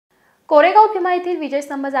कोरेगाव भीमा येथील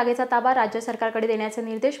विजयस्तंभ जागेचा ताबा राज्य सरकारकडे देण्याचे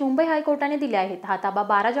निर्देश मुंबई हायकोर्टाने दिले आहेत। हा ताबा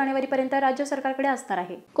 12 जानेवारीपर्यंत राज्य सरकारकडे असणार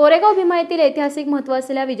आहे। कोरेगाव भीमा येथील ऐतिहासिक महत्त्व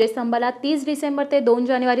असलेल्या विजयस्तंभाला 30 डिसेंबर ते 2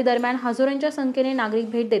 जानेवारी दरम्यान हजारोंच्या संख्येने नागरिक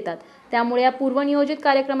भेट देतात। त्यामुळे या पूर्वनियोजित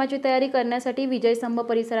कार्यक्रमाची तयारी करण्यासाठी विजयस्तंभ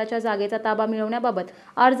परिसराच्या जागेचा ताबा मिळवण्याबाबत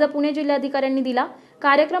अर्ज पुणे जिल्हाधिकाऱ्यांनी दिला।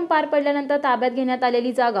 कार्यक्रम पार पडल्यानंतर ताब्यात घेण्यात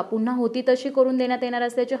आलेली जागा पुन्हा होती तशी करून देण्यात येणार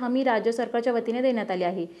असल्याची हमी राज्य सरकारच्या वतीने देण्यात आली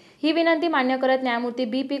आहे। ही विनंती मान्य करत न्यायमूर्ती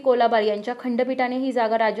बी.पी. कोलाबार यांच्या खंडपीठाने ही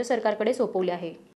जागा राज्य सरकारकडे सोपवली आहे।